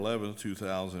11th,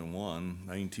 2001,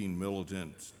 19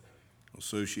 militants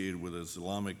associated with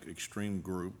Islamic extreme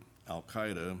group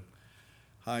Al-Qaeda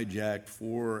hijacked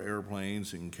 4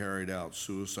 airplanes and carried out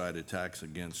suicide attacks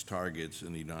against targets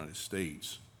in the United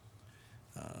States.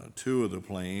 2 of the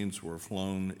planes were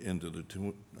flown into the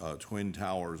twin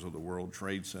towers of the World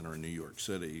Trade Center in New York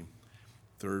City.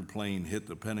 Third plane hit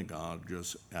the Pentagon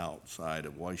just outside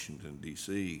of Washington,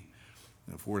 D.C.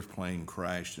 The 4th plane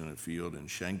crashed in a field in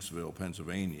Shanksville,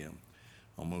 Pennsylvania.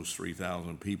 Almost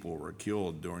 3,000 people were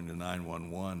killed during the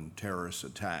 9/11 terrorist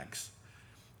attacks,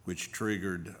 which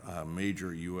triggered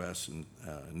major U.S.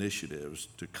 Initiatives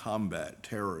to combat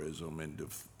terrorism and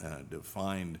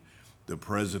defined the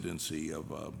presidency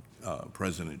of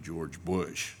President George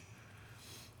Bush.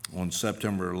 On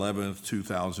September 11th,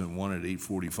 2001 at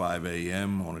 8:45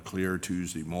 a.m. on a clear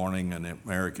Tuesday morning, an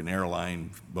American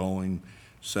Airlines Boeing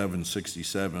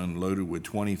 767 loaded with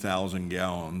 20,000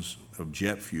 gallons of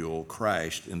jet fuel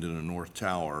crashed into the North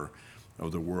Tower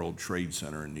of the World Trade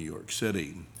Center in New York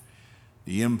City.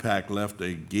 The impact left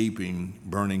a gaping,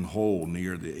 burning hole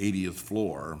near the 80th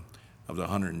floor of the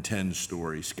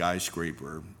 110-story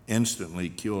skyscraper, instantly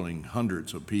killing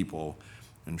hundreds of people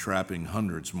and trapping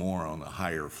hundreds more on the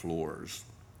higher floors.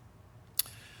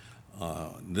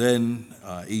 Then,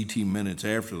 18 minutes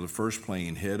after the first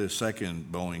plane hit, a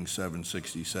second Boeing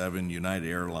 767 United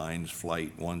Airlines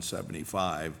Flight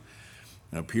 175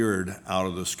 appeared out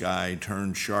of the sky,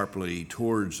 turned sharply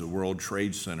towards the World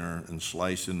Trade Center, and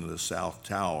sliced into the South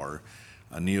Tower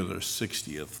near the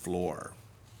 60th floor.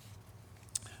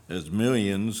 As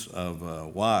millions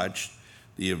watched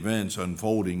the events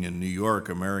unfolding in New York,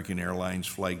 American Airlines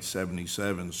Flight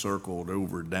 77 circled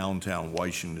over downtown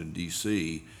Washington,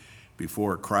 D.C.,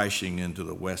 before crashing into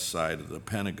the west side of the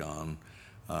Pentagon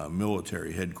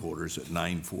military headquarters at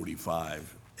 9:45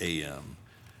 a.m.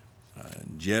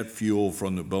 Jet fuel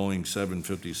from the Boeing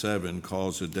 757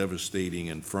 caused a devastating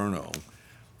inferno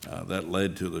that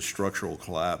led to the structural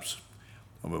collapse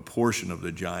of a portion of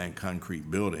the giant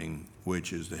concrete building,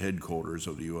 which is the headquarters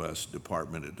of the U.S.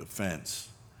 Department of Defense.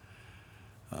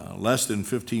 Less than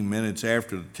 15 minutes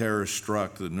after the terrorists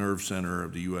struck the nerve center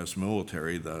of the U.S.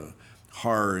 military, the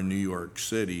horror in New York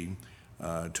City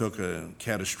took a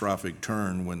catastrophic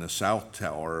turn when the South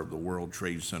Tower of the World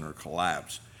Trade Center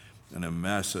collapsed in a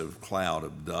massive cloud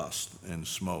of dust and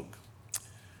smoke.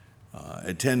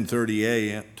 At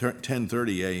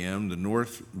 10:30 a.m., the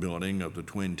north building of the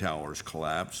Twin Towers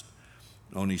collapsed.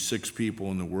 Only 6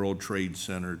 people in the World Trade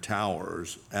Center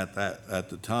towers at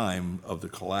the time of the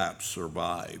collapse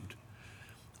survived.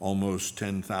 Almost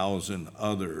 10,000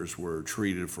 others were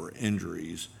treated for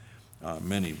injuries,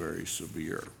 many very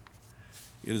severe.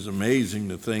 It is amazing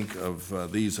to think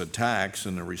of these attacks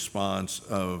and the response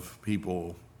of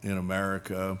people in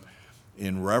America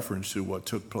in reference to what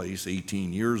took place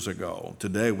 18 years ago.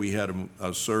 Today we had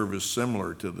a service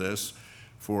similar to this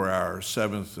for our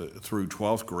 7th through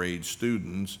 12th grade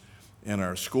students in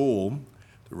our school.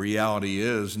 The reality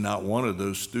is not one of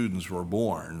those students were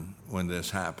born when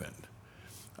this happened.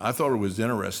 I thought it was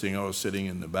interesting. I was sitting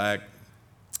in the back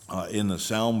in the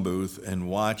sound booth and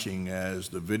watching as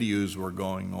the videos were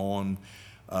going on,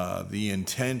 the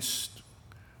intense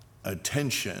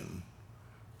attention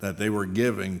that they were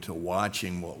giving to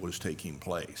watching what was taking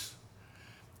place.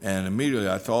 And immediately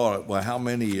I thought, well, how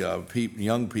many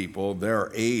young people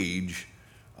their age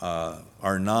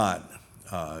are not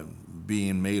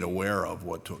being made aware of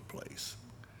what took place?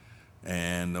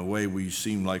 And the way we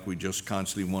seem like we just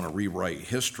constantly want to rewrite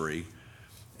history,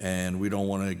 and we don't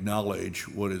want to acknowledge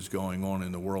what is going on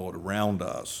in the world around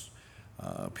us.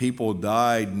 People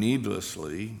died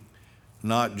needlessly,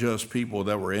 not just people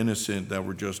that were innocent, that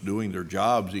were just doing their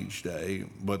jobs each day,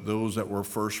 but those that were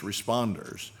first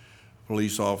responders,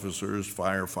 police officers,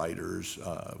 firefighters,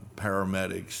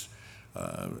 paramedics,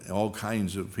 all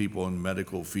kinds of people in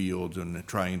medical fields and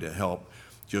trying to help,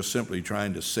 just simply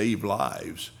trying to save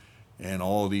lives. And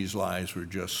all these lives were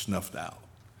just snuffed out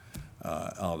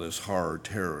of this horror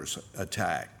terrorist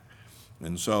attack.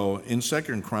 And so in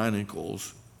 2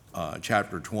 Chronicles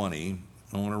chapter 20,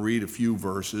 I want to read a few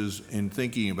verses in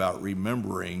thinking about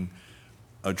remembering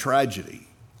a tragedy.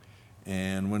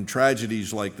 And when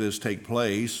tragedies like this take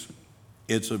place,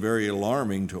 it's very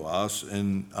alarming to us,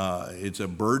 and it's a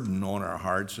burden on our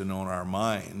hearts and on our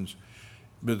minds.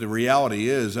 But the reality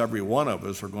is every one of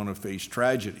us are going to face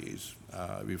tragedies.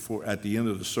 At the end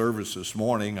of the service this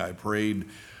morning, I prayed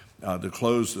to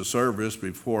close the service.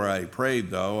 Before I prayed,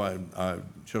 though, I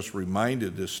just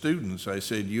reminded the students, I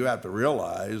said, you have to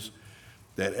realize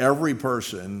that every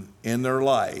person in their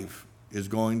life is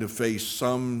going to face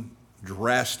some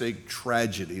drastic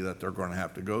tragedy that they're going to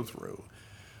have to go through.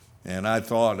 And I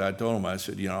told him, I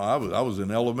said, I was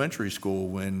in elementary school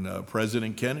when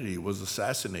President Kennedy was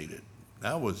assassinated.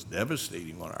 That was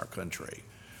devastating on our country.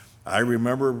 I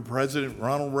remember President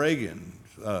Ronald Reagan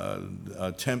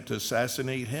attempt to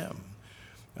assassinate him.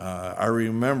 I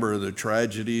remember the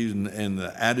tragedies and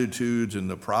the attitudes and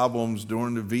the problems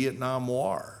during the Vietnam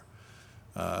War.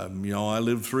 I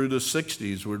lived through the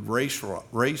 60s with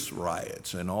race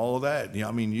riots and all of that.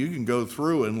 You can go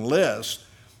through and list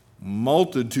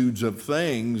multitudes of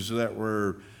things that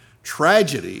were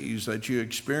tragedies that you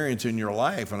experience in your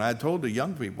life. And I told the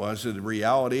young people, I said, the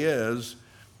reality is,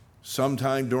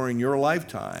 sometime during your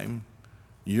lifetime,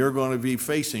 you're going to be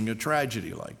facing a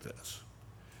tragedy like this.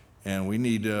 And we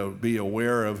need to be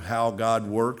aware of how God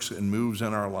works and moves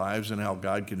in our lives and how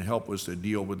God can help us to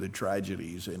deal with the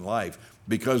tragedies in life,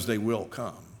 because they will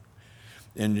come.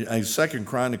 In 2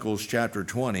 Chronicles chapter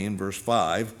 20 and verse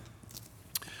 5,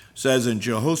 says, and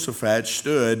Jehoshaphat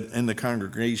stood in the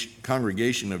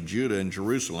congregation of Judah and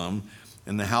Jerusalem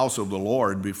in the house of the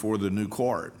Lord before the new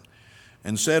court,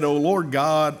 and said, O Lord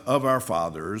God of our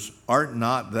fathers, art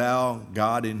not thou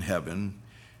God in heaven,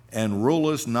 and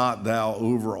rulest not thou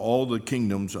over all the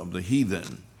kingdoms of the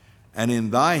heathen? And in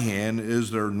thy hand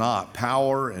is there not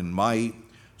power and might,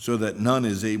 so that none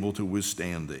is able to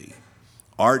withstand thee?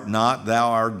 Art not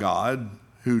thou our God,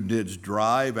 who didst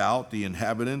drive out the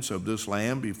inhabitants of this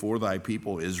land before thy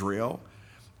people Israel,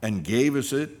 and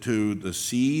gavest it to the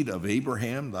seed of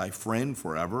Abraham thy friend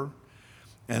forever?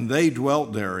 And they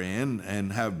dwelt therein,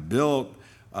 and have built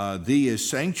thee a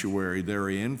sanctuary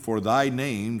therein for thy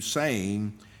name,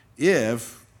 saying,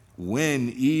 if, when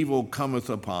evil cometh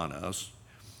upon us,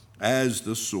 as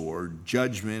the sword,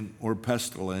 judgment, or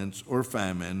pestilence, or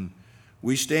famine,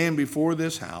 we stand before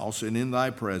this house and in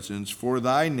thy presence, for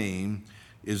thy name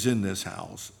is in this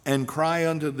house, and cry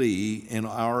unto thee in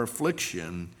our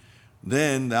affliction,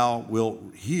 then thou wilt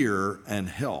hear and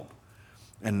help.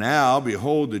 And now,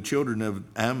 behold, the children of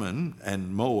Ammon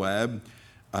and Moab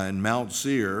and Mount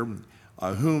Seir,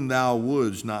 whom thou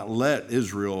wouldst not let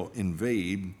Israel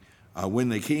invade when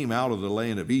they came out of the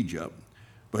land of Egypt,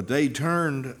 but they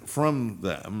turned from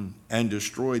them and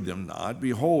destroyed them not.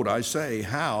 Behold, I say,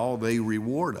 how they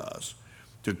reward us,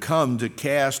 to come to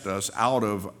cast us out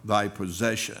of thy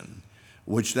possession,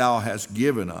 which thou hast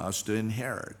given us to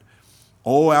inherit.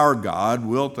 O our God,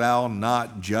 wilt thou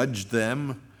not judge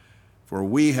them? For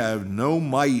we have no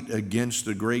might against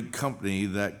the great company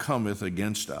that cometh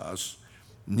against us,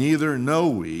 neither know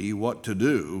we what to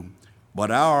do, but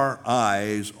our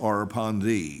eyes are upon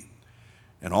thee.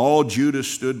 And all Judah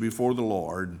stood before the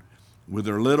Lord with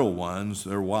their little ones,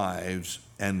 their wives,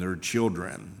 and their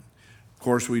children. Of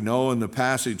course, we know in the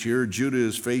passage here, Judah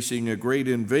is facing a great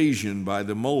invasion by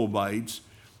the Moabites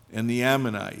and the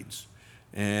Ammonites.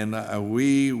 And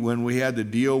when we had to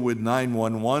deal with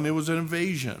 911, it was an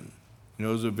invasion. It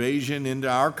was an invasion into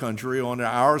our country, onto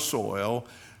our soil,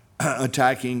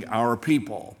 attacking our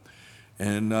people.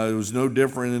 And it was no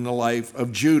different in the life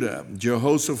of Judah.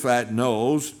 Jehoshaphat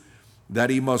knows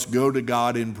that he must go to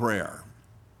God in prayer.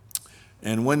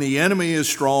 And when the enemy is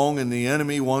strong and the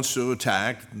enemy wants to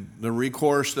attack, the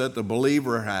recourse that the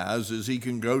believer has is he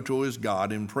can go to his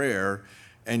God in prayer,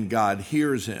 and God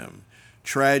hears him.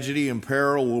 Tragedy and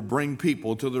peril will bring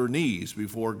people to their knees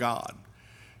before God.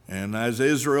 And as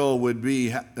Israel would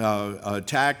be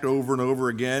attacked over and over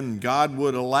again, God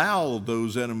would allow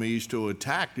those enemies to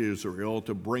attack Israel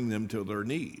to bring them to their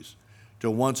knees,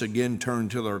 to once again turn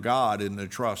to their God and to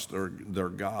trust their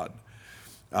God.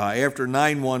 After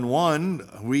 911,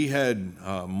 we had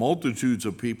multitudes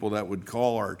of people that would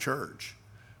call our church,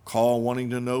 call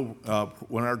wanting to know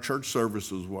when our church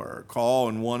services were, call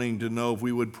and wanting to know if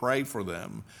we would pray for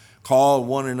them, call and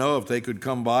want to know if they could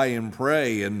come by and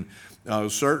pray. And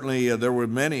certainly there were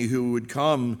many who would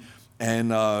come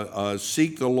and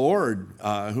seek the Lord,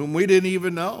 whom we didn't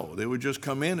even know. They would just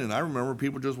come in, and I remember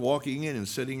people just walking in and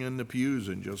sitting in the pews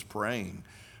and just praying,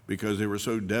 because they were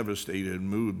so devastated and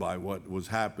moved by what was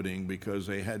happening, because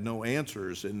they had no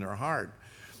answers in their heart.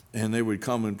 And they would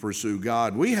come and pursue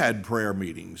God. We had prayer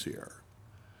meetings here.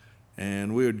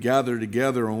 And we would gather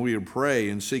together and we would pray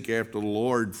and seek after the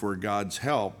Lord for God's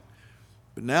help.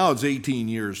 But now it's 18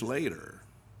 years later.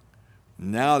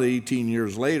 Now, the 18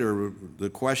 years later, the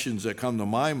questions that come to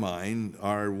my mind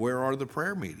are, where are the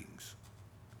prayer meetings?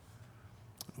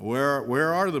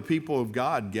 Where are the people of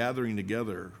God gathering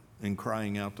together and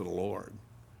crying out to the Lord?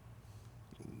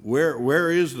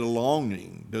 Where is the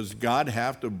longing? Does God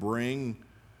have to bring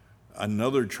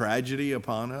another tragedy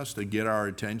upon us to get our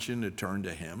attention to turn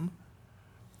to Him?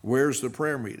 Where's the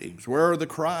prayer meetings? Where are the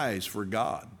cries for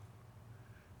God?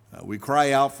 We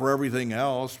cry out for everything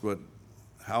else, but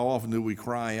How often do we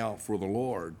cry out for the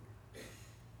Lord?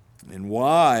 And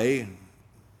why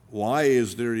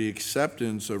is there the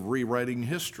acceptance of rewriting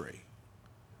history?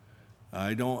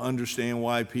 I don't understand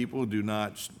why people do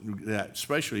not,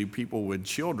 especially people with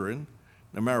children,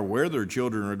 no matter where their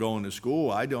children are going to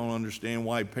school. I don't understand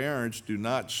why parents do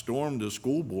not storm the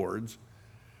school boards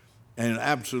and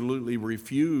absolutely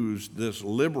refuse this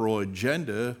liberal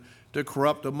agenda to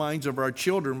corrupt the minds of our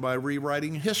children by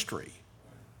rewriting history.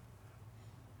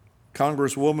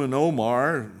 Congresswoman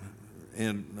Omar,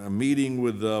 in a meeting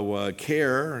with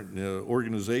CARE, the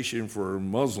Organization for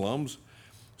Muslims,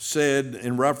 said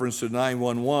in reference to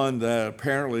 911 that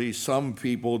apparently some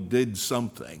people did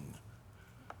something.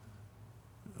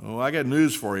 Well, I got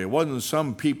news for you. It wasn't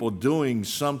some people doing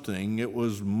something. It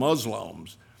was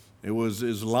Muslims. It was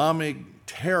Islamic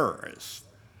terrorists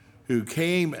who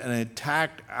came and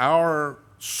attacked our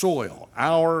soil,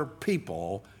 our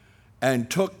people, and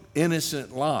took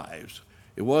innocent lives.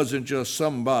 It wasn't just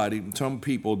some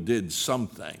people did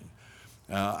something.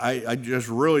 I just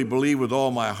really believe with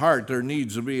all my heart there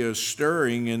needs to be a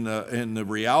stirring in the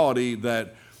reality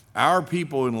that our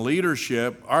people in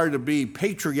leadership are to be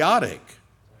patriotic.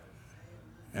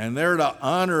 And they're to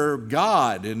honor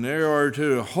God, and they are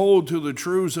to hold to the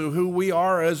truths of who we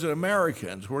are as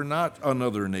Americans. We're not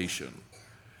another nation.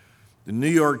 The New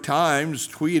York Times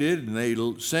tweeted, and they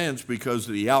since, because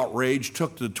of the outrage,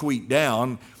 took the tweet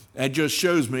down. That just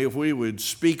shows me if we would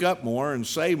speak up more and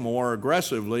say more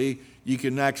aggressively, you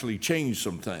can actually change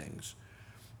some things.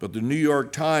 But the New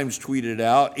York Times tweeted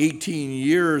out, 18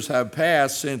 years have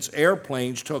passed since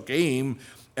airplanes took aim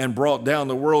and brought down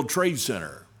the World Trade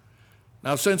Center.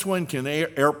 Now, since when can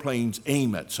airplanes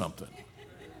aim at something?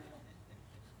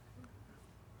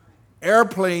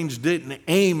 Airplanes didn't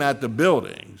aim at the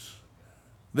buildings.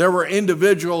 There were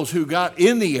individuals who got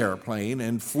in the airplane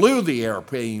and flew the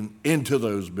airplane into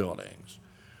those buildings.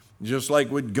 Just like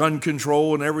with gun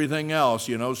control and everything else,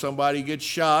 somebody gets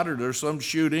shot or there's some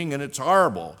shooting and it's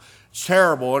horrible. It's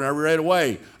terrible, and right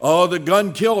away, oh, the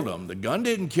gun killed them. The gun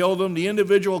didn't kill them. The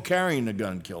individual carrying the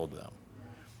gun killed them.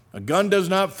 A gun does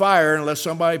not fire unless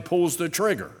somebody pulls the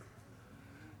trigger.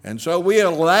 And so we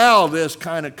allow this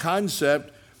kind of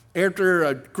concept after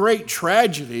a great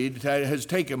tragedy that has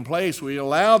taken place. We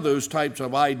allow those types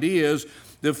of ideas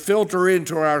to filter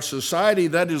into our society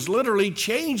that is literally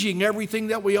changing everything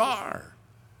that we are.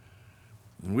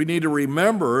 And we need to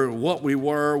remember what we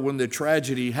were when the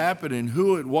tragedy happened and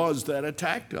who it was that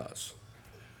attacked us.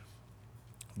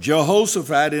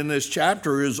 Jehoshaphat in this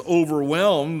chapter is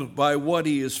overwhelmed by what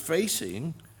he is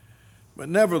facing, but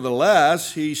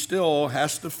nevertheless, he still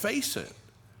has to face it.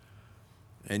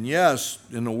 And yes,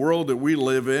 in the world that we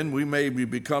live in, we may be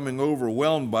becoming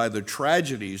overwhelmed by the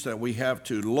tragedies that we have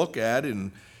to look at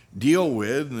and deal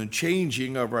with and the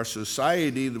changing of our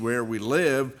society where we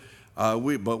live, but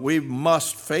we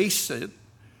must face it.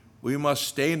 We must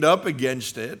stand up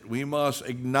against it. We must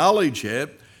acknowledge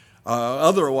it.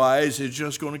 Otherwise, it's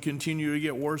just going to continue to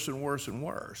get worse and worse and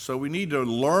worse. So we need to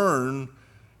learn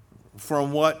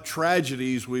from what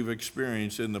tragedies we've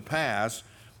experienced in the past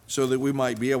so that we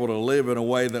might be able to live in a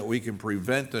way that we can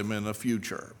prevent them in the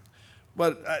future.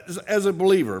 But as a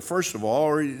believer, first of all,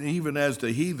 or even as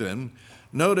the heathen,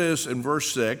 notice in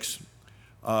verse 6,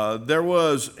 there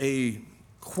was a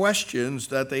questions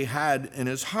that they had in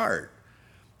his heart.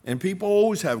 And people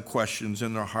always have questions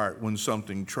in their heart when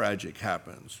something tragic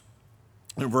happens.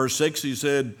 In verse 6, he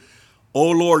said,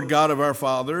 O Lord God of our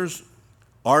fathers,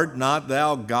 art not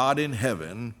thou God in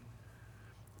heaven,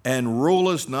 and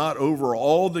rulest not over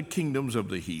all the kingdoms of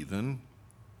the heathen?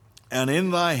 And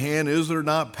in thy hand is there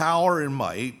not power and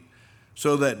might,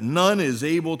 so that none is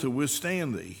able to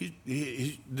withstand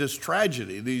thee? This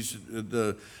tragedy,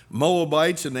 the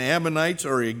Moabites and the Ammonites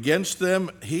are against them.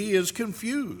 He is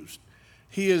confused.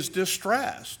 He is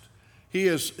distressed.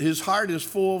 His heart is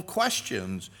full of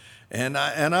questions. And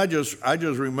I just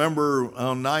remember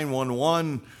on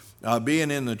 911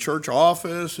 being in the church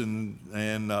office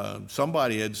and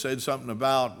somebody had said something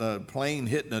about a plane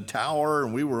hitting a tower,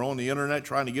 and we were on the internet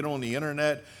trying to get on the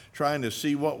internet trying to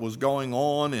see what was going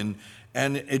on,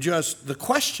 and it just the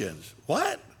questions.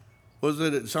 What? Was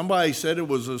it somebody said it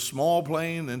was a small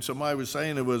plane, and somebody was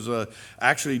saying it was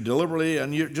actually deliberately,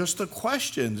 and just the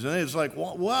questions. And it's like,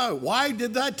 why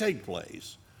did that take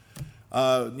place?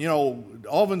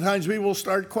 Oftentimes people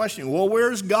start questioning, well,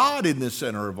 where's God in the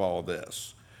center of all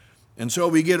this? And so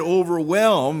we get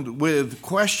overwhelmed with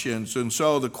questions. And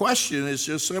so the question is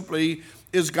just simply,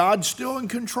 is God still in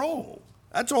control?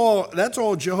 That's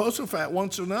all Jehoshaphat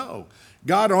wants to know.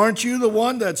 God, aren't you the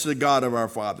one that's the God of our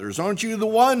fathers? Aren't you the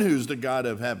one who's the God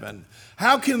of heaven?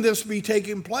 How can this be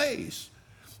taking place?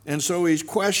 And so he's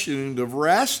questioning the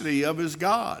veracity of his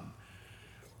God.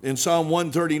 In Psalm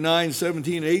 139,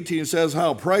 17, 18 says,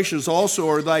 how precious also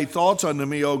are thy thoughts unto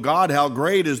me, O God, how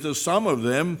great is the sum of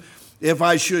them. If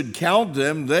I should count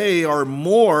them, they are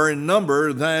more in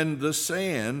number than the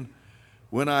sand.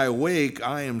 When I awake,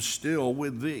 I am still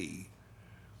with thee.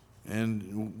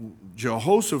 And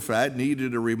Jehoshaphat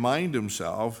needed to remind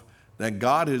himself that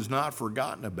God has not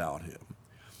forgotten about him.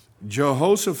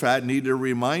 Jehoshaphat needed to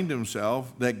remind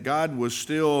himself that God was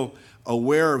still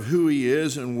aware of who he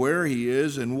is and where he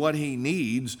is and what he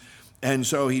needs, and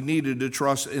so he needed to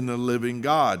trust in the living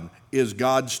God. Is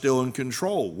God still in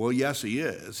control? Well, yes, he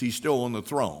is. He's still on the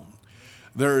throne.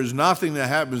 There is nothing that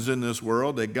happens in this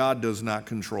world that God does not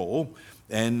control,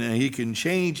 and he can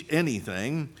change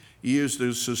anything. He is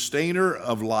the sustainer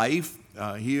of life.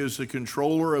 He is the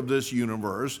controller of this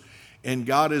universe, and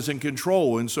God is in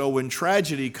control. And so when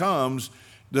tragedy comes,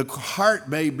 the heart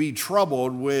may be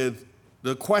troubled with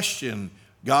the question,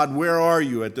 God, where are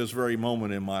you at this very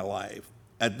moment in my life?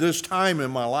 At this time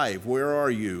in my life, where are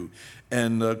you?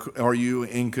 And are you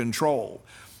in control?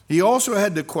 He also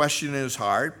had the question in his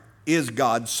heart, is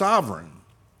God sovereign?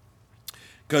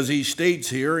 Because he states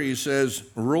here, he says,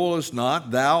 rulest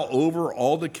not thou over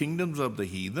all the kingdoms of the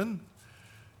heathen?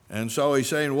 And so he's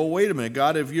saying, well, wait a minute,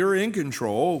 God, if you're in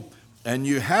control and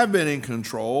you have been in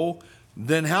control,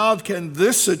 then how can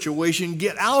this situation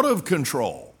get out of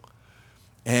control?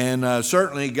 And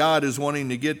certainly God is wanting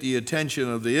to get the attention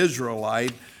of the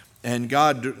Israelite, and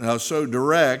God so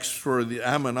directs for the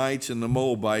Ammonites and the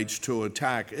Moabites to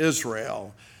attack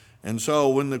Israel. And so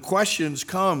when the questions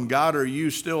come, God, are you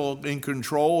still in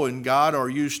control? And God, are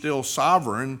you still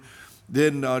sovereign?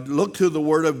 Then look to the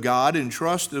Word of God and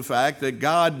trust the fact that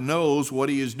God knows what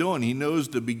he is doing. He knows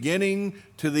the beginning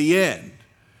to the end.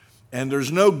 And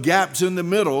there's no gaps in the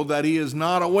middle that he is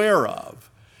not aware of.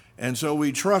 And so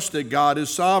we trust that God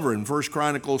is sovereign. 1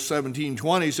 Chronicles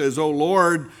 17:20 says, O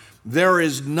Lord, there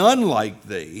is none like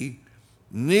thee,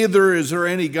 neither is there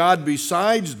any God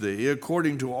besides thee,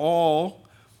 according to all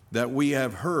that we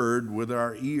have heard with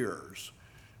our ears.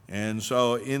 And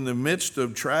so in the midst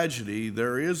of tragedy,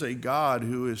 there is a God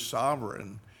who is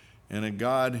sovereign and a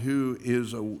God who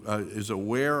is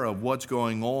aware of what's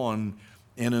going on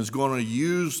and is going to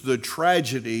use the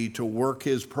tragedy to work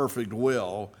his perfect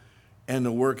will and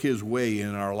to work his way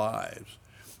in our lives.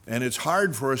 And it's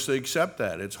hard for us to accept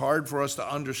that. It's hard for us to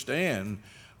understand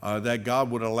that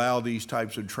God would allow these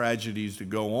types of tragedies to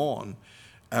go on.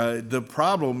 The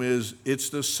problem is it's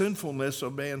the sinfulness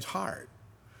of man's heart.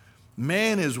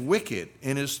 Man is wicked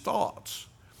in his thoughts.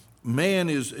 Man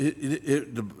is,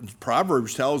 the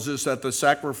Proverbs tells us that the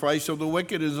sacrifice of the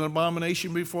wicked is an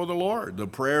abomination before the Lord. The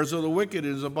prayers of the wicked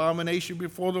is abomination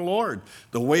before the Lord.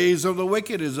 The ways of the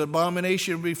wicked is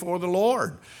abomination before the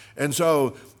Lord. And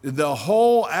so the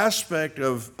whole aspect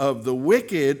of the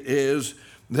wicked is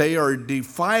they are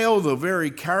defile the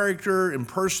very character and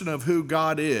person of who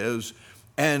God is,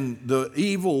 and the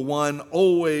evil one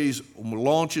always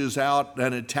launches out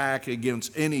an attack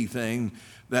against anything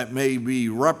that may be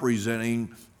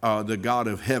representing the God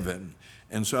of heaven.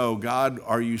 And so, God,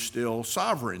 are you still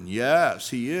sovereign? Yes,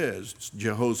 he is.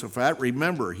 Jehoshaphat,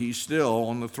 remember, he's still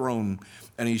on the throne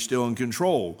and he's still in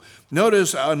control.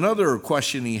 Notice another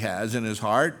question he has in his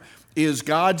heart, is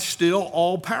God still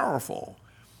all-powerful?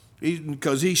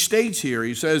 Because he states here,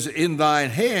 he says, in thine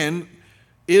hand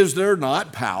is there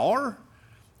not power?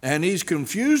 And he's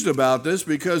confused about this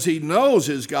because he knows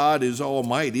his God is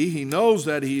almighty. He knows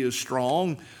that he is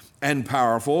strong and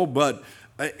powerful. But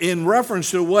in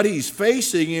reference to what he's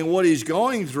facing and what he's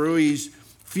going through, he's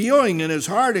feeling in his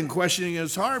heart and questioning in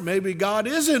his heart, maybe God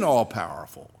isn't all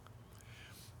powerful.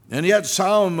 And yet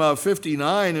Psalm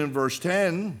 59 and verse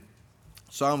 10,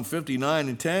 Psalm 59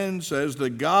 and 10 says,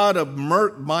 the God of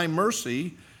my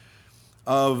mercy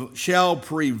shall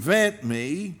prevent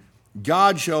me.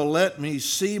 God shall let me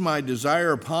see my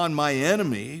desire upon my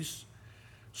enemies.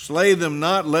 Slay them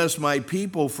not, lest my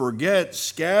people forget.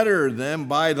 Scatter them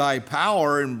by thy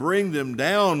power and bring them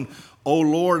down, O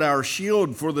Lord, our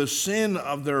shield, for the sin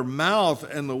of their mouth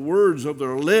and the words of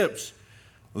their lips.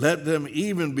 Let them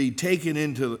even be taken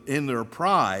in their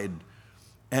pride,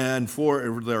 and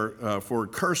for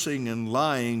cursing and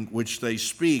lying which they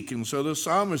speak. And so the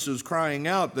psalmist is crying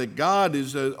out that God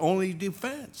is the only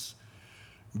defense.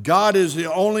 God is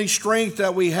the only strength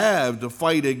that we have to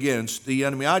fight against the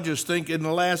enemy. I just think in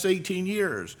the last 18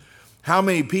 years, how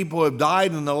many people have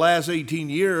died in the last 18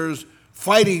 years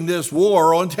fighting this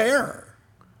war on terror?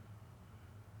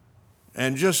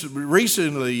 And just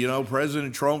recently,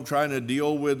 President Trump trying to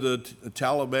deal with the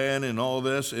Taliban and all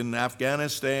this in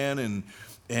Afghanistan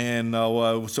And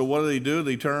so what do?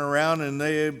 They turn around and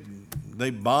they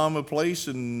bomb a place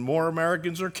and more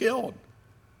Americans are killed.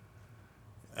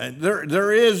 And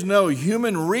there is no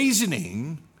human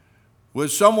reasoning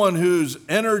with someone who's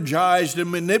energized and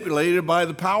manipulated by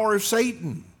the power of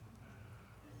Satan.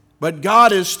 But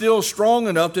God is still strong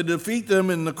enough to defeat them,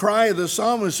 and the cry of the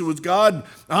psalmist was, God,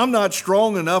 I'm not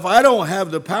strong enough. I don't have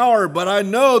the power, but I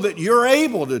know that you're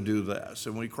able to do this.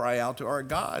 And we cry out to our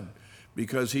God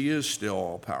because he is still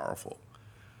all powerful.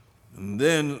 And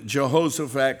then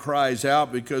Jehoshaphat cries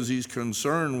out because he's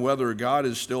concerned whether God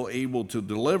is still able to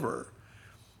deliver.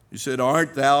 He said,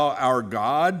 art thou our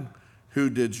God who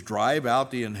didst drive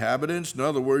out the inhabitants? In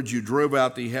other words, you drove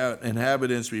out the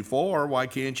inhabitants before. Why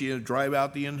can't you drive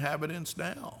out the inhabitants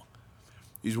now?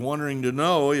 He's wondering to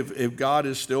know if God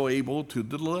is still able to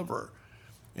deliver.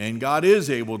 And God is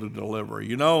able to deliver.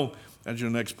 You know, that's your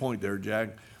next point there,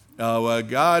 Jack.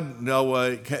 God,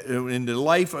 in the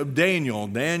life of Daniel,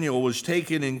 Daniel was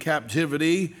taken in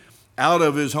captivity out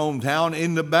of his hometown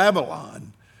into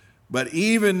Babylon. But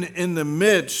even in the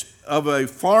midst of a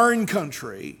foreign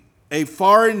country, a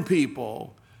foreign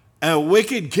people, a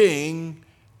wicked king,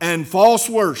 and false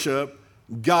worship,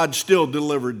 God still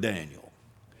delivered Daniel.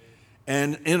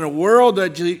 And in a world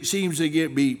that seems to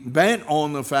be bent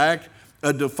on the fact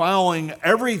of defiling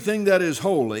everything that is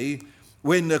holy,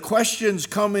 when the questions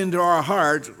come into our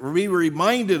hearts, be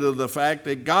reminded of the fact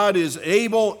that God is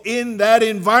able in that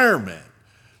environment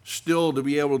still to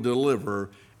be able to deliver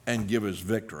and give us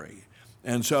victory.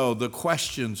 And so the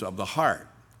questions of the heart.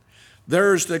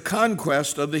 There's the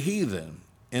conquest of the heathen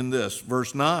in this,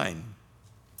 verse 9.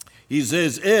 He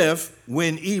says, if,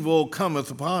 when evil cometh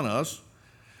upon us,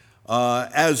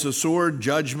 as the sword,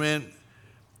 judgment,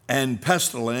 and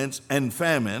pestilence, and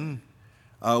famine,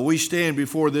 we stand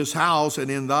before this house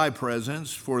and in thy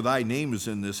presence, for thy name is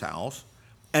in this house,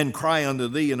 and cry unto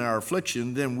thee in our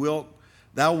affliction, then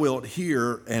thou wilt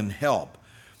hear and help.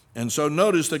 And so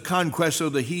notice the conquest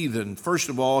of the heathen. First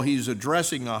of all, he's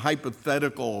addressing a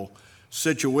hypothetical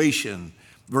situation.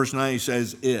 Verse 9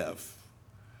 says, if.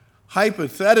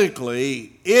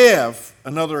 Hypothetically, if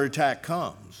another attack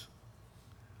comes.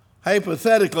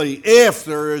 Hypothetically, if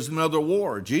there is another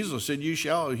war. Jesus said, you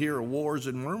shall hear of wars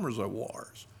and rumors of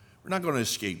wars. We're not going to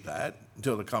escape that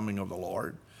until the coming of the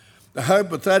Lord. The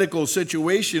hypothetical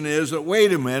situation is that,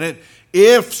 wait a minute,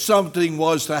 if something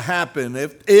was to happen,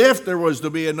 if there was to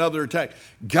be another attack,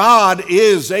 God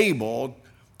is able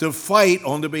to fight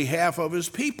on the behalf of his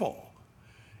people.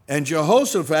 And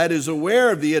Jehoshaphat is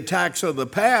aware of the attacks of the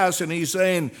past, and he's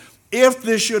saying, if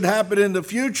this should happen in the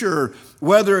future,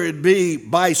 whether it be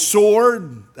by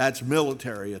sword, that's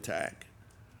military attack,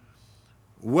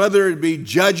 whether it be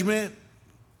judgment,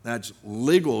 that's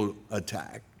legal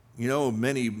attack. You know,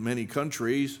 many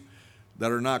countries that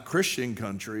are not Christian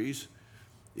countries,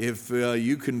 if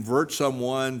you convert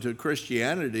someone to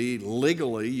Christianity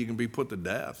legally, you can be put to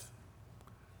death.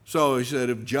 So he said,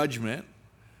 if judgment,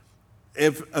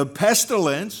 if a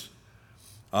pestilence,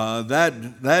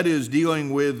 that is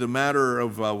dealing with the matter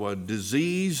of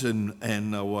disease and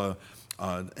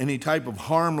any type of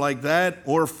harm like that,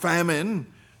 or famine,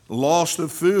 loss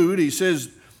of food. He says,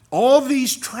 all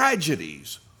these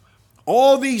tragedies,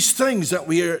 all these things that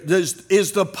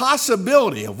is the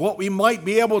possibility of what we might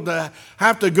be able to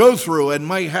have to go through and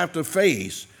might have to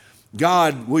face.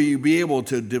 God, will you be able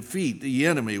to defeat the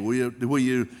enemy? Will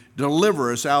you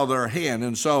deliver us out of their hand?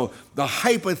 And so the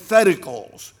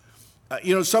hypotheticals,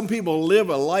 some people live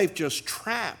a life just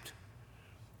trapped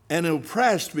and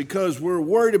oppressed because we're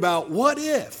worried about what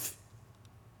if?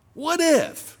 What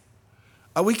if?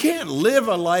 We can't live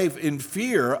a life in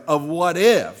fear of what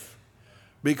if,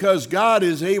 because God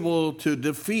is able to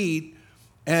defeat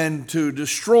and to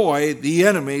destroy the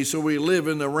enemy, so we live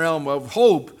in the realm of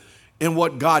hope in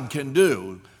what God can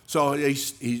do. So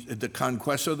he's the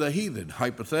conquest of the heathen,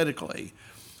 hypothetically.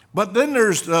 But then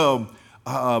there's the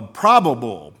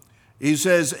probable. He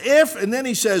says, if, and then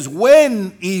he says,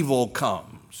 when evil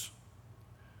comes.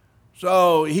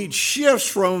 So he shifts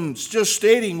from just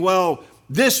stating, well,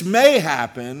 this may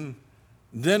happen,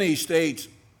 then he states,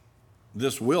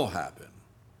 this will happen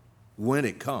when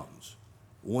it comes,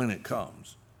 when it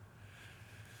comes.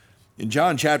 In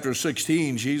John chapter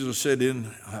 16, Jesus said,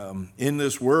 in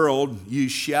this world you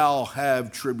shall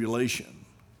have tribulation.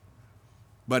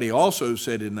 But he also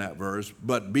said in that verse,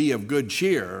 but be of good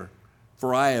cheer,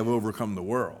 for I have overcome the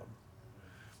world.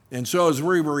 And so as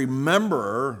we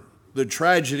remember the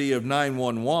tragedy of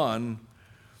 9/11,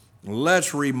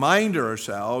 let's remind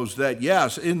ourselves that,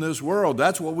 yes, in this world,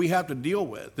 that's what we have to deal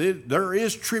with. There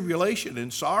is tribulation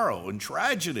and sorrow and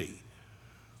tragedy.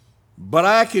 But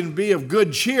I can be of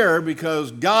good cheer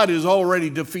because God has already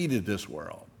defeated this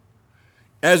world.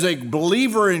 As a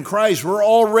believer in Christ, we're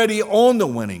already on the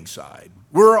winning side.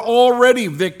 We're already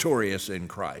victorious in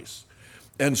Christ.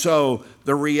 And so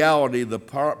the reality, the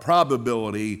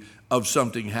probability of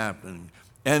something happening.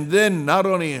 And then not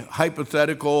only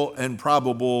hypothetical and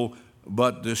probable,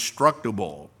 but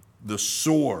destructible. The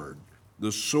sword,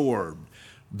 the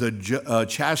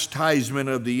chastisement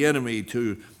of the enemy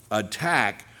to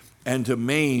attack and to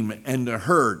maim and to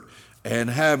hurt, and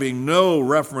having no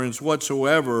reference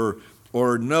whatsoever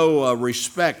or no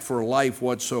respect for life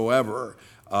whatsoever.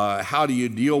 How do you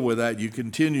deal with that? You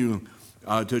continue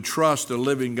to trust the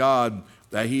living God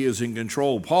that he is in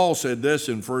control. Paul said this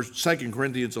in 2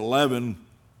 Corinthians 11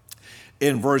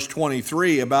 in verse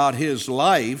 23 about his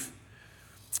life.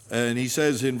 And he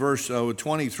says in verse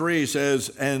 23, he says,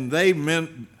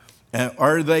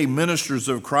 are they ministers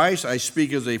of Christ? I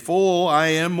speak as a fool, I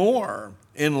am more.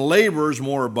 In labors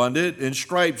more abundant, in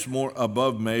stripes more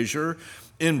above measure,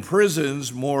 in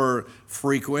prisons more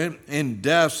frequent, in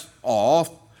deaths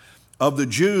oft. Of the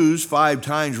Jews, 5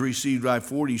 times received I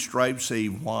 40 stripes,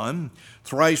 save one.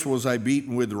 Thrice was I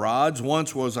beaten with rods,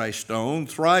 once was I stoned,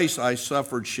 thrice I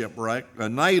suffered shipwreck. A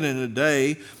night and a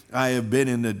day I have been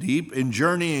in the deep, in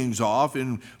journeyings off,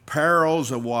 in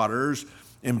perils of waters,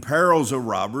 in perils of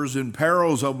robbers, in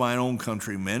perils of mine own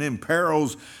countrymen, in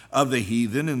perils of the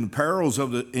heathen, in perils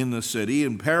in the city,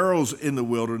 in perils in the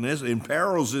wilderness, in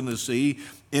perils in the sea,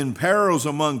 in perils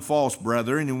among false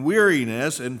brethren, in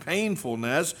weariness and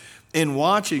painfulness, in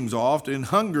watchings oft, in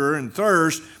hunger and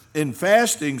thirst, in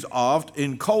fastings oft,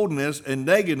 in coldness and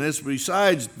nakedness,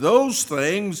 besides those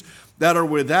things that are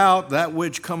without, that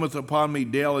which cometh upon me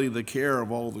daily, the care of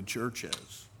all the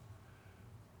churches.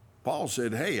 Paul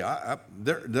said, hey,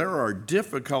 there are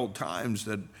difficult times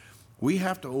that we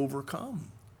have to overcome.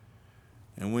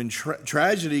 And when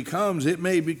tragedy comes, it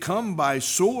may come by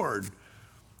sword.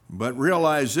 But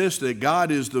realize this, that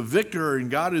God is the victor and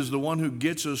God is the one who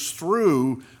gets us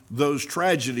through those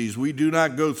tragedies. We do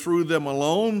not go through them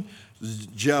alone.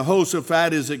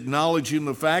 Jehoshaphat is acknowledging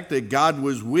the fact that God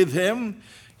was with him.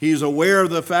 He's aware of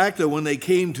the fact that when they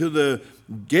came to the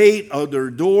gate of their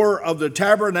door of the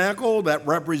tabernacle, that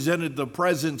represented the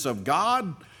presence of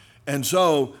God. And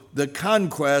so the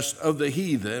conquest of the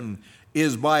heathen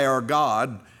is by our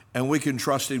God, and we can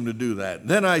trust him to do that.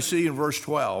 Then I see in verse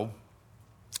 12,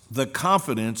 the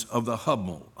confidence of the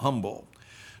humble.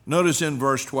 Notice in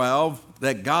verse 12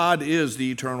 that God is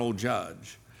the eternal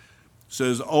judge. It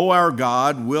says, O our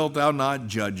God, wilt thou not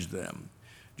judge them?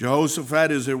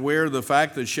 Jehoshaphat is aware of the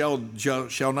fact that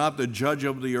shall not the judge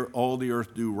of all the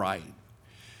earth do right?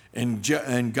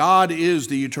 And God is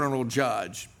the eternal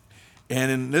judge.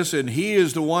 And listen, he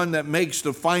is the one that makes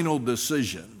the final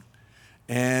decision.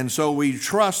 And so we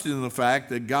trust in the fact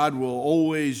that God will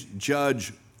always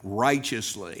judge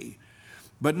righteously.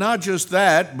 But not just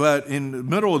that, but in the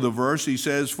middle of the verse he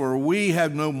says, for we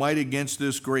have no might against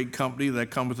this great company that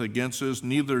cometh against us,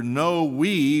 neither know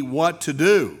we what to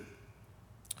do.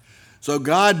 So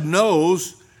God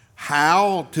knows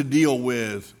how to deal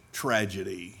with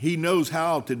tragedy. He knows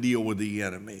how to deal with the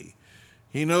enemy.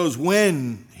 He knows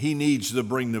when he needs to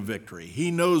bring the victory.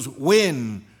 He knows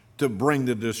when to bring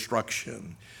the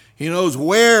destruction. He knows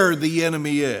where the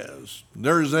enemy is.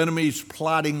 There's enemies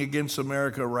plotting against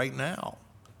America right now.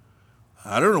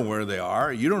 I don't know where they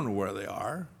are. You don't know where they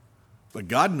are. But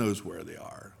God knows where they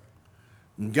are.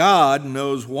 God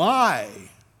knows why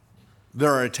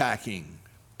they're attacking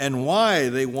and why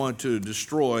they want to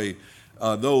destroy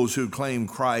those who claim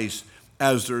Christ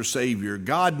as their Savior.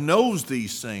 God knows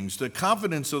these things. The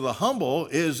confidence of the humble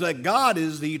is that God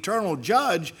is the eternal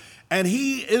judge and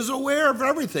he is aware of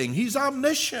everything. He's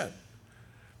omniscient.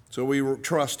 So we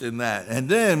trust in that. And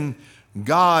then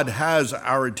God has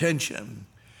our attention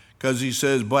because he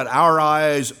says, but our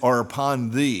eyes are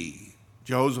upon thee.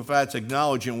 Jehoshaphat's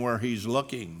acknowledging where he's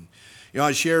looking.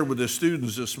 I shared with the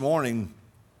students this morning,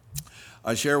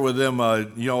 I shared with them,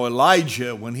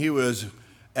 Elijah, when he was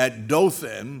at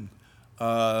Dothan,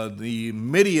 the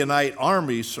Midianite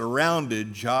army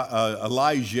surrounded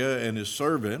Elijah and his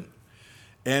servant.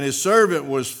 And his servant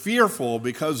was fearful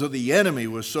because of the enemy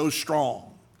was so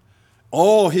strong.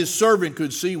 All his servant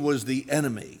could see was the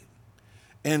enemy.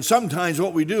 And sometimes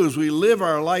what we do is we live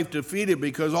our life defeated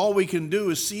because all we can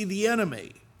do is see the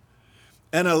enemy.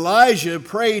 And Elijah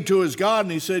prayed to his God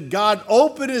and he said, God,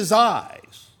 open his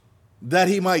eyes that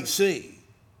he might see.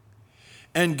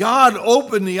 And God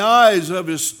opened the eyes of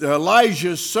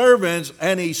Elijah's servants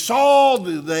and he saw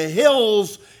the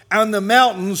hills and the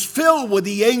mountains filled with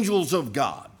the angels of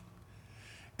God.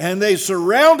 and they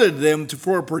surrounded them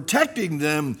for protecting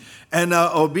them and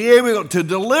be able to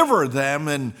deliver them.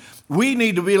 And we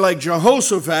need to be like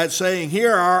Jehoshaphat, saying,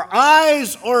 here, our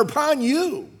eyes are upon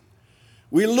you.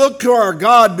 We look to our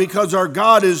God because our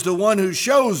God is the one who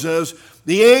shows us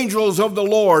the angels of the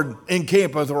Lord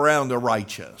encampeth around the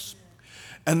righteous.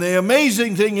 And the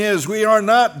amazing thing is we are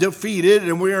not defeated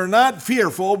and we are not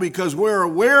fearful because we're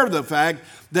aware of the fact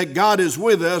that God is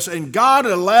with us, and God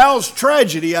allows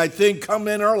tragedy, I think, come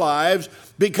in our lives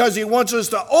because he wants us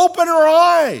to open our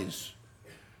eyes.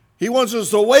 He wants us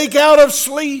to wake out of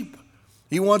sleep.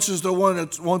 He wants us to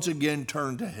once again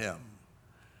turn to him.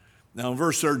 Now in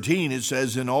verse 13 it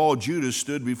says, and all Judah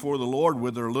stood before the Lord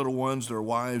with their little ones, their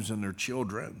wives, and their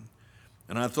children.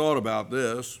 And I thought about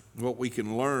this, what we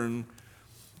can learn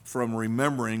from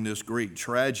remembering this great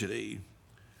tragedy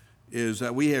is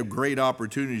that we have great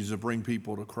opportunities to bring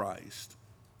people to Christ.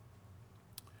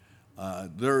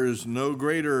 There is no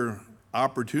greater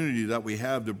opportunity that we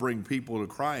have to bring people to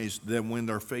Christ than when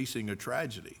they're facing a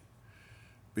tragedy.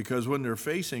 Because when they're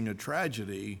facing a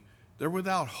tragedy, they're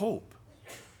without hope.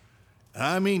 And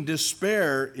I mean,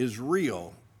 despair is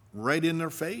real, right in their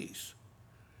face.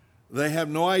 They have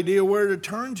no idea where to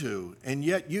turn to, and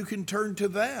yet you can turn to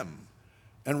them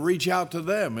and reach out to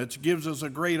them. It gives us a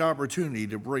great opportunity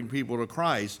to bring people to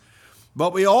Christ.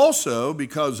 But we also,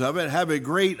 because of it, have a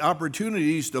great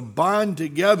opportunities to bond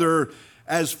together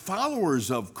as followers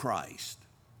of Christ.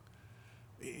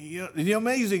 You know, the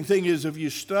amazing thing is, if you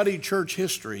study church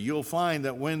history, you'll find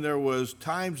that when there was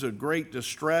times of great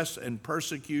distress and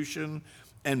persecution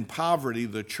and poverty,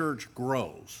 the church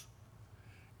grows.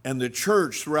 And the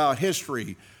church throughout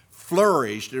history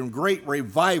flourished in great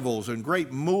revivals and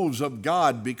great moves of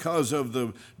God because of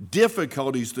the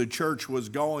difficulties the church was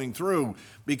going through,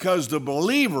 because the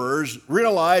believers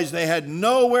realized they had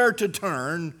nowhere to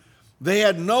turn, they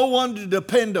had no one to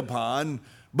depend upon,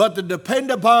 but to depend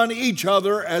upon each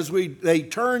other as they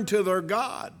turn to their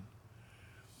God.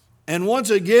 And once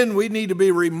again, we need to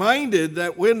be reminded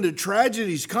that when the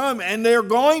tragedies come, and they're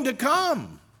going to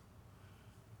come,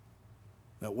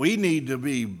 that we need to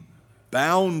be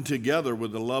bound together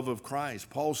with the love of Christ.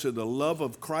 Paul said the love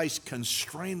of Christ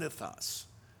constraineth us.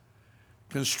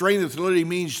 Constraineth literally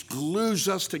means glues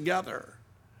us together.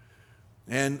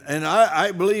 And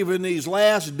I believe in these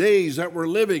last days that we're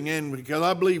living in, because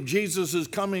I believe Jesus is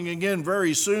coming again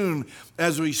very soon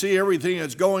as we see everything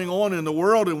that's going on in the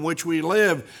world in which we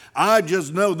live. I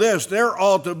just know this, there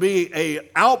ought to be an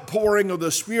outpouring of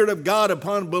the Spirit of God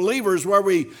upon believers where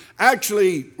we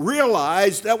actually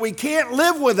realize that we can't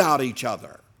live without each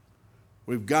other.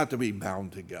 We've got to be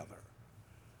bound together.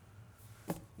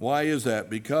 Why is that?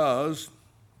 Because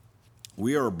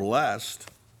we are blessed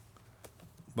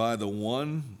by the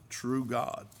one true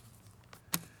God.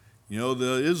 You know,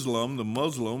 the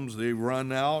Muslims, they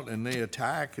run out and they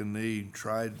attack and they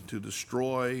try to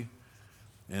destroy,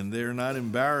 and they're not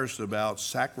embarrassed about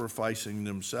sacrificing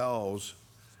themselves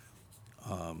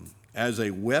as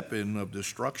a weapon of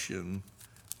destruction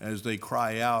as they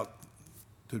cry out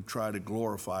to try to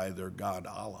glorify their God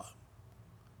Allah.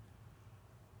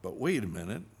 But wait a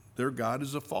minute, their God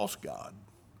is a false God.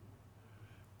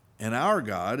 And our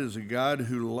God is a God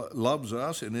who loves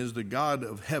us and is the God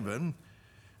of heaven.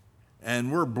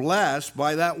 And we're blessed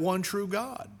by that one true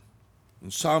God.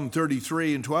 And Psalm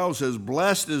 33:12 says,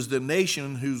 blessed is the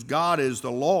nation whose God is the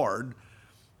Lord,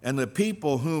 and the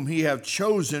people whom he hath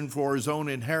chosen for his own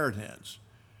inheritance.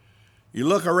 You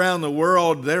look around the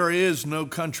world, there is no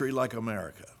country like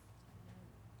America.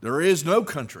 There is no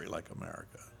country like America.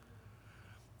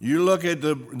 You look at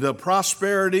the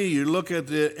prosperity, you look at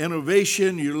the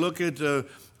innovation, you look at the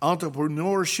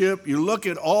entrepreneurship, you look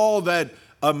at all that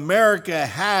America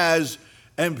has,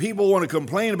 and people want to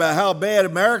complain about how bad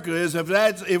America is.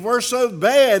 If we're so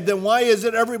bad, then why is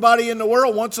it everybody in the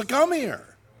world wants to come here?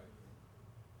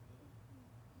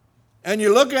 And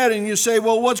you look at it and you say,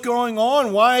 well, what's going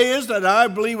on? Why is that? I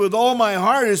believe with all my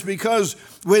heart is because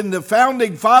when the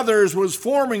founding fathers was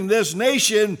forming this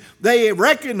nation, they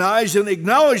recognized and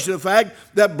acknowledged the fact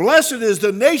that blessed is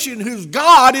the nation whose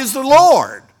God is the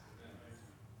Lord.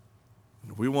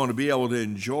 If we want to be able to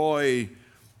enjoy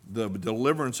the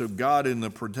deliverance of God and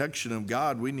the protection of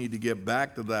God, we need to get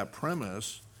back to that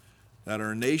premise that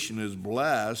our nation is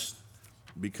blessed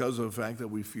because of the fact that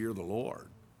we fear the Lord.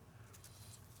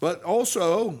 But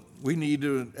also, we need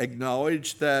to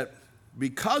acknowledge that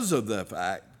because of the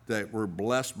fact that we're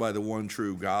blessed by the one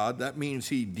true God, that means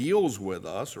he deals with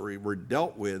us, or we're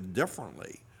dealt with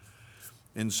differently.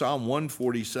 In Psalm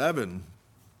 147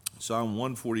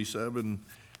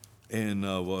 in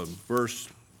verse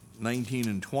 19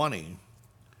 and 20,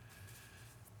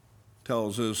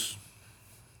 tells us,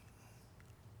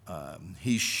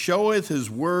 he showeth his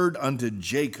word unto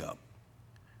Jacob,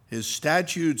 his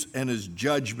statutes and his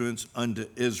judgments unto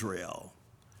Israel.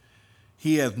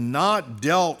 He hath not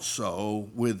dealt so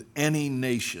with any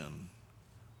nation.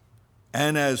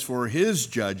 And as for his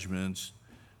judgments,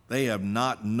 they have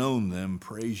not known them.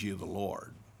 Praise ye the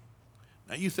Lord.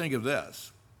 Now you think of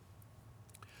this.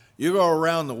 You go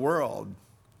around the world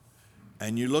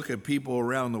and you look at people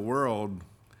around the world,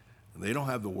 and they don't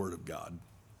have the Word of God.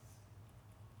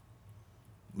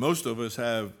 Most of us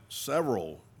have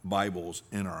several Bibles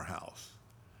in our house.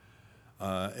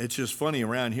 It's just funny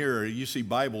around here, you see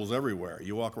Bibles everywhere.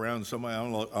 You walk around and somebody,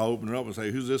 I'll open it up and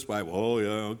say, who's this Bible? Oh, yeah,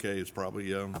 okay, it's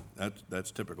probably,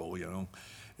 that's typical,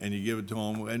 And you give it to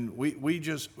them. And we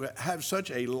just have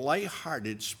such a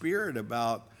lighthearted spirit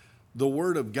about the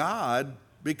Word of God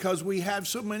because we have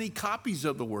so many copies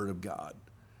of the Word of God.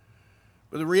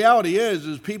 But the reality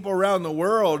is people around the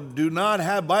world do not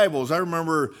have Bibles. I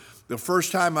remember the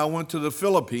first time I went to the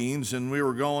Philippines, and we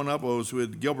were going up, I was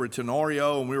with Gilbert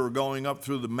Tenorio, and we were going up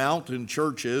through the mountain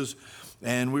churches,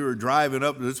 and we were driving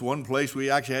up to this one place. We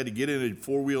actually had to get in a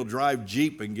four-wheel drive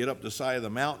Jeep and get up the side of the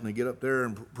mountain and get up there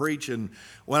and preach. And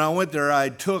when I went there, I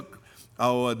took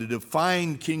the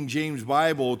Defined King James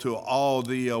Bible to all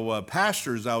the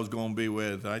pastors I was going to be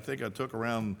with. I think I took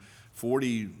around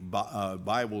 40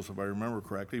 Bibles, if I remember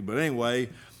correctly. But anyway,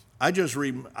 I just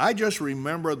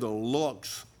remember the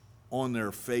looks on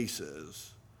their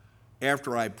faces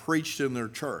after I preached in their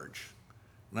church.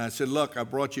 And I said, look, I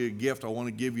brought you a gift. I want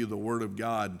to give you the Word of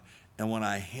God. And when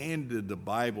I handed the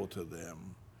Bible to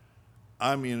them,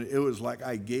 I mean, it was like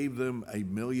I gave them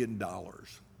 $1 million.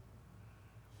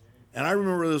 And I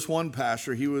remember this one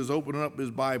pastor, he was opening up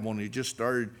his Bible and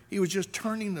he was just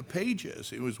turning the pages.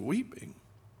 He was weeping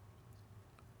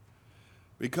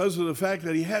because of the fact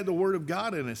that he had the Word of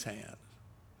God in his hands.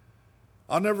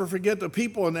 I'll never forget the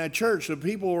people in that church. The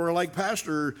people were like,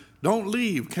 Pastor, don't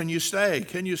leave. Can you stay?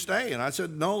 Can you stay? And I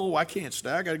said, no, I can't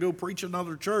stay. I got to go preach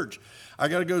another church. I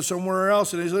got to go somewhere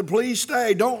else. And he said, please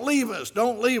stay. Don't leave us.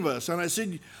 Don't leave us. And I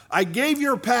said, I gave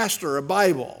your pastor a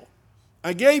Bible.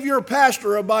 I gave your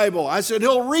pastor a Bible. I said,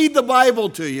 he'll read the Bible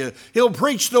to you. He'll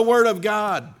preach the Word of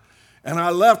God. And I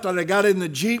left and I got in the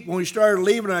Jeep. When we started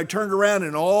leaving, I turned around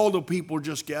and all the people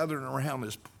just gathering around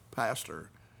this pastor.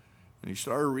 And he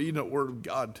started reading the Word of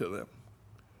God to them.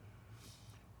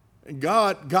 And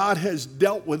God has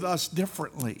dealt with us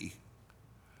differently.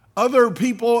 Other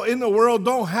people in the world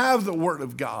don't have the Word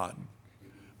of God.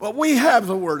 But we have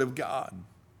the Word of God.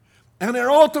 And it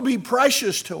ought to be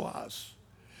precious to us.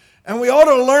 And we ought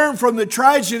to learn from the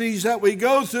tragedies that we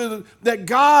go through that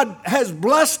God has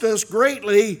blessed us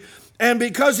greatly. And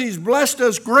because he's blessed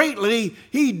us greatly,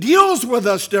 he deals with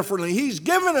us differently. He's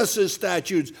given us his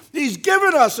statutes. He's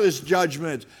given us his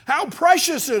judgments. How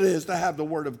precious it is to have the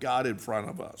Word of God in front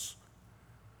of us.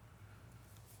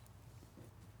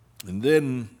 And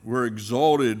then we're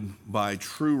exalted by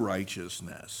true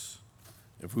righteousness.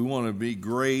 If we want to be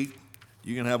great,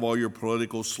 you can have all your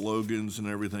political slogans and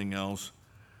everything else.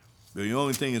 But the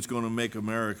only thing that's going to make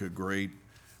America great,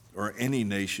 or any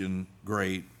nation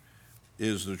great,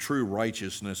 is the true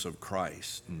righteousness of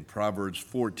Christ. In Proverbs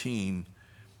 14,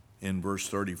 in verse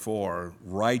 34,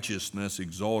 righteousness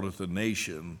exalteth a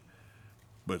nation,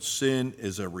 but sin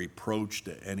is a reproach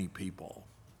to any people.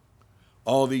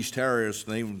 All these terrorists,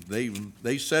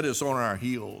 they set us on our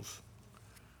heels.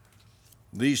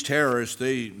 These terrorists,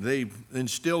 they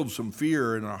instilled some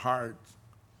fear in our hearts.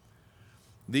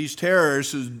 These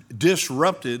terrorists have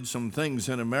disrupted some things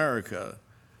in America.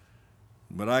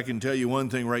 But I can tell you one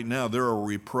thing right now, they're a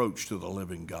reproach to the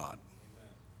living God.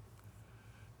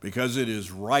 Because it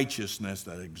is righteousness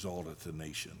that exalteth the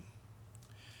nation.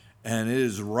 And it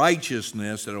is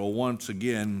righteousness that will once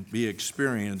again be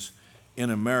experienced in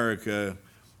America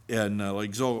and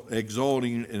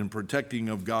exalting and protecting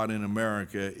of God in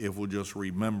America if we'll just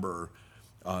remember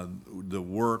the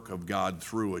work of God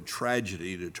through a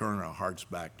tragedy to turn our hearts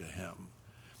back to him.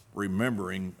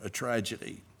 Remembering a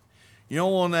tragedy. You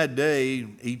know, on that day,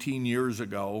 18 years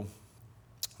ago,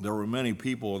 there were many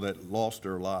people that lost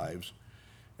their lives.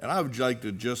 And I would like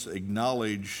to just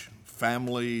acknowledge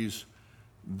families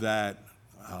that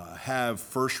have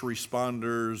first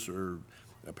responders or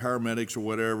paramedics or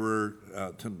whatever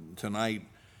tonight.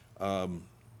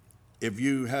 If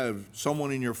you have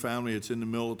someone in your family that's in the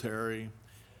military,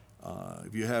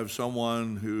 if you have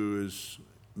someone who is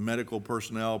medical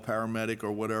personnel, paramedic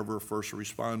or whatever, first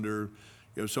responder,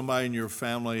 you have somebody in your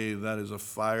family that is a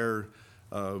fire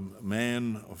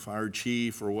man, a fire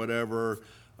chief or whatever.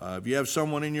 If you have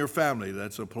someone in your family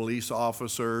that's a police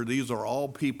officer, these are all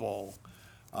people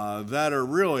that are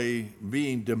really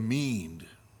being demeaned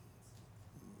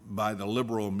by the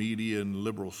liberal media and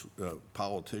liberal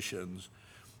politicians,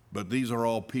 but these are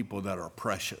all people that are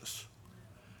precious.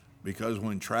 Because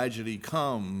when tragedy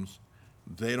comes,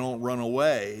 they don't run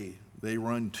away, they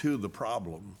run to the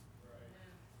problem.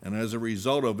 And as a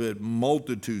result of it,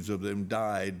 multitudes of them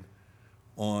died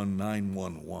on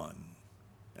 9/11.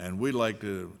 And we'd like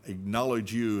to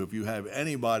acknowledge you. If you have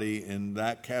anybody in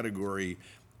that category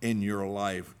in your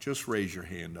life, just raise your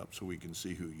hand up so we can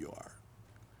see who you are.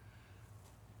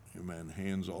 Amen.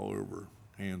 Hands all over,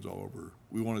 hands all over.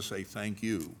 We want to say thank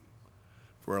you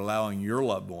for allowing your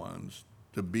loved ones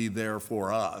to be there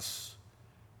for us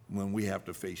when we have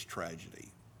to face tragedy.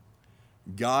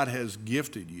 God has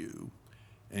gifted you,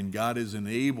 and God has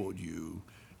enabled you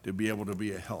to be able to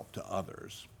be a help to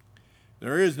others.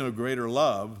 There is no greater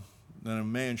love than a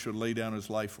man should lay down his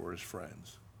life for his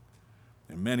friends.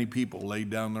 And many people laid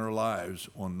down their lives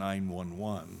on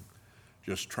 9/11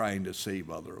 just trying to save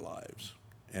other lives.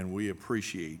 And we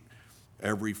appreciate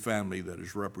every family that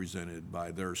is represented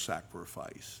by their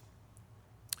sacrifice.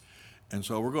 And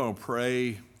so we're going to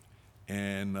pray,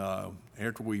 and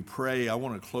after we pray, I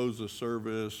want to close the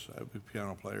service. I have a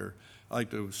piano player. I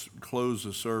like to close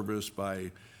the service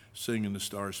by singing the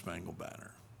Star Spangled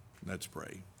Banner. Let's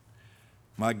pray.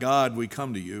 My God, we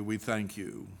come to you. We thank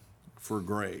you for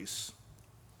grace.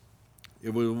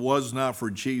 If it was not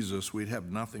for Jesus, we'd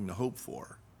have nothing to hope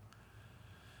for.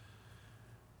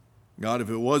 God, if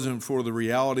it wasn't for the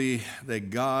reality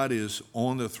that God is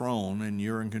on the throne and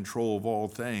you're in control of all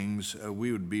things,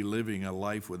 we would be living a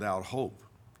life without hope.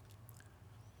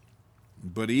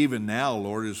 But even now,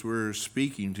 Lord, as we're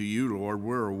speaking to you, Lord,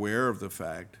 we're aware of the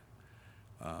fact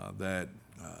that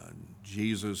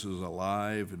Jesus is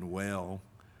alive and well.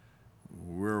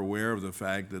 We're aware of the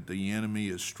fact that the enemy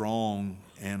is strong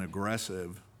and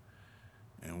aggressive,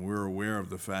 and we're aware of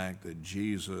the fact that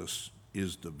Jesus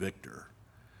is the victor.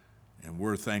 And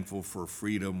we're thankful for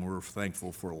freedom. We're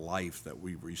thankful for life that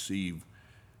we receive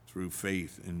through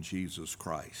faith in Jesus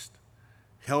Christ.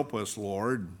 Help us,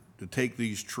 Lord, to take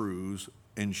these truths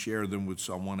and share them with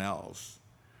someone else.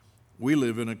 We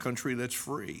live in a country that's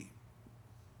free.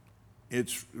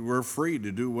 We're free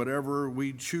to do whatever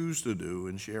we choose to do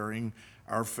in sharing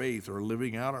our faith or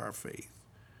living out our faith.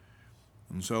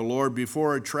 And so, Lord,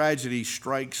 before a tragedy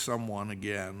strikes someone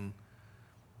again,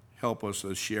 help us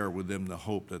to share with them the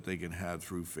hope that they can have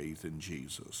through faith in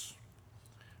Jesus.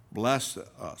 Bless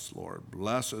us, Lord.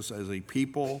 Bless us as a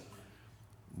people.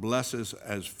 Bless us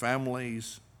as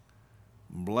families.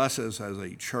 Bless us as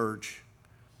a church.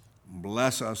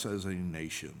 Bless us as a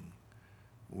nation.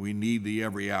 We need thee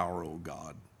every hour, O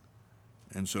God.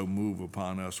 And so move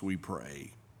upon us, we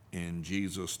pray. In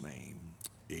Jesus' name,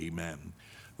 amen.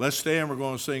 Let's stand. We're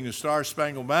going to sing the Star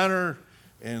Spangled Banner.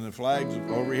 And the flag's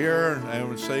over here, and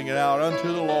we're singing it out unto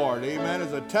the Lord. Amen.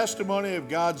 It's a testimony of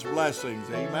God's blessings.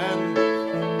 Amen.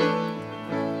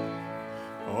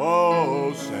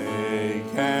 Oh, say,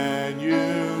 can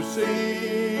you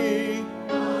see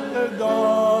the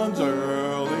dawn's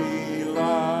early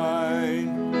light?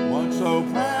 Once so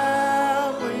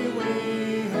proudly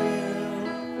we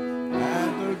hailed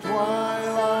at the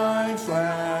twilight's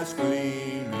last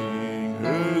gleaming,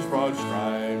 whose broad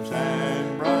stripes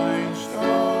and bright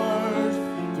stars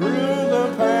through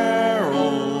the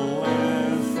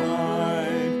perilous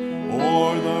fight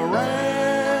o'er the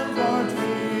ramparts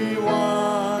we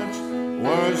watched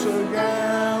were so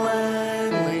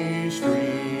gallantly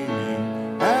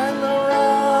streaming, and the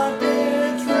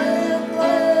rockets red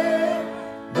glare,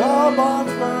 the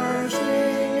bombs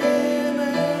bursting in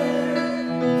air,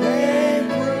 came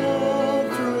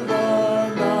proof through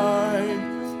the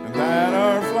night that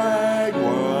our flag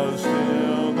was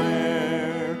still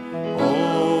there.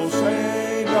 Oh,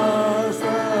 say does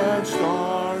that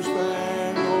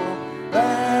star-spangled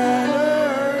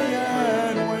banner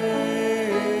yet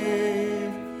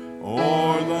wave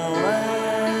o'er the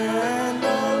land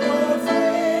of the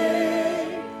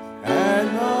free and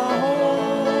the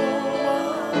home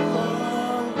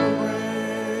of the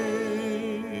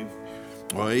brave?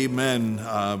 Well, amen.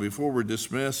 Before we're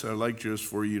dismissed, I'd like just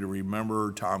for you to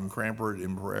remember Tom Crampert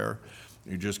in prayer.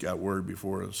 You just got word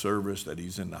before the service that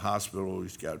he's in the hospital.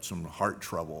 He's got some heart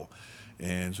trouble,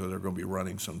 and so they're going to be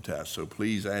running some tests. So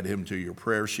please add him to your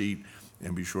prayer sheet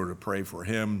and be sure to pray for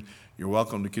him. You're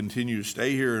welcome to continue to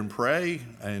stay here and pray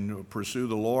and pursue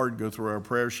the Lord. Go through our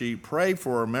prayer sheet. Pray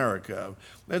for America.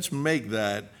 Let's make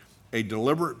that a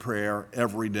deliberate prayer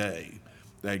every day,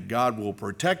 that God will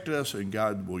protect us and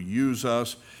God will use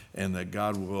us and that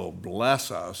God will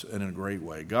bless us in a great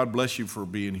way. God bless you for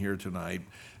being here tonight.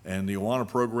 And the Awana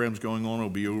program's going on. Will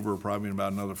be over probably in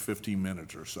about another 15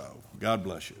 minutes or so. God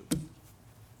bless you.